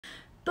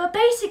But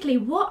basically,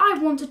 what I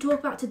want to talk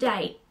about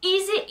today,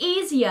 is it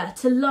easier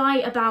to lie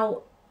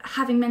about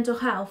having mental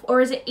health,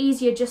 or is it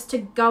easier just to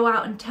go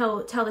out and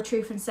tell the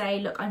truth and say,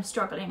 look, I'm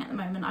struggling at the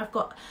moment,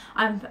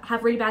 I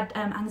have really bad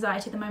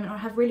anxiety at the moment, or I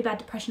have really bad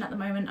depression at the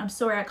moment, I'm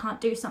sorry, I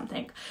can't do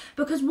something.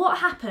 Because what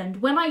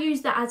happened when I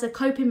used that as a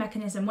coping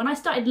mechanism, when I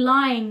started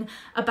lying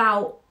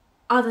about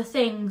other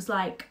things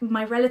like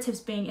my relatives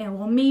being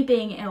ill, or me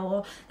being ill,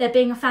 or there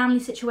being a family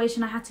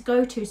situation I had to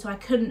go to, so I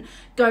couldn't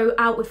go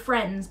out with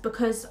friends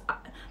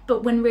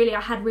but when really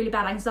I had really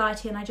bad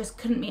anxiety and I just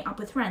couldn't meet up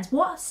with friends.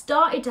 What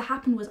started to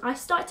happen was I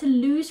started to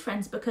lose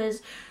friends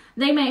because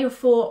they may have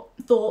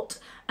thought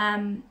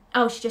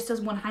oh, she just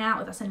doesn't want to hang out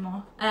with us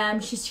anymore,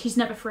 she's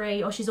never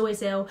free, or she's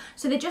always ill.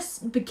 So they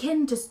just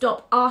begin to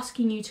stop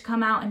asking you to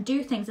come out and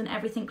do things and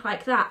everything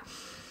like that.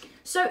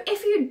 So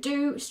if you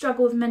do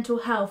struggle with mental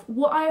health,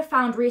 what I have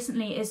found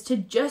recently is to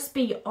just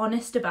be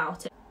honest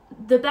about it.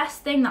 The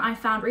best thing that I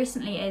found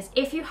recently is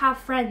if you have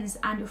friends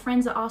and your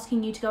friends are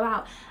asking you to go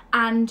out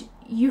and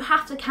you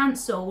have to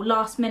cancel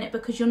last minute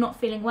because you're not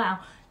feeling well,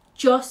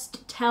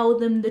 just tell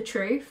them the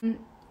truth.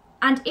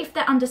 And if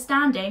they're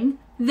understanding,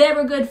 they're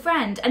a good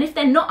friend. And if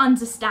they're not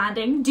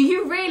understanding, do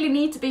you really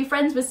need to be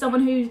friends with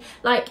someone who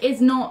is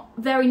not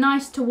very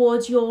nice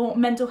towards your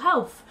mental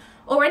health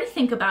or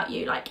anything about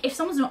you? Like, if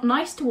someone's not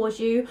nice towards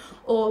you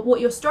or what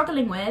you're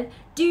struggling with,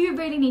 do you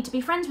really need to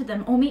be friends with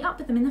them or meet up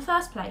with them in the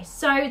first place?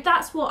 So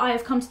that's what I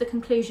have come to the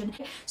conclusion.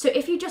 So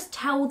if you just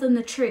tell them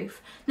the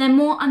truth, they're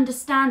more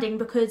understanding,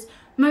 because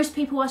most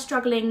people are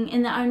struggling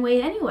in their own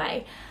way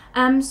anyway.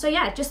 So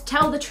yeah, just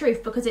tell the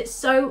truth, because it's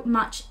so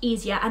much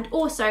easier. And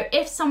also,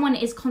 if someone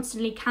is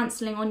constantly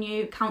cancelling on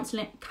you,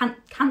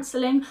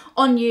 cancelling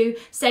on you,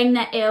 saying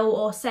they're ill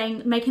or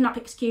making up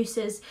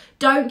excuses,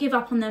 don't give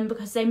up on them,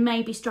 because they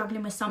may be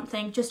struggling with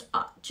something.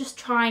 Just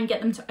try and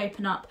get them to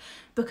open up,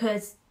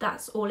 because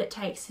that's all it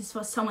takes, is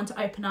for someone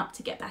to open up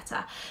to get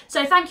better.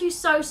 So thank you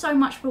so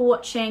much for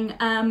watching.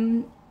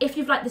 If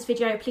you've liked this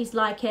video, please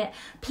like it,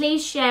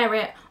 please share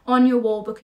it on your wall, because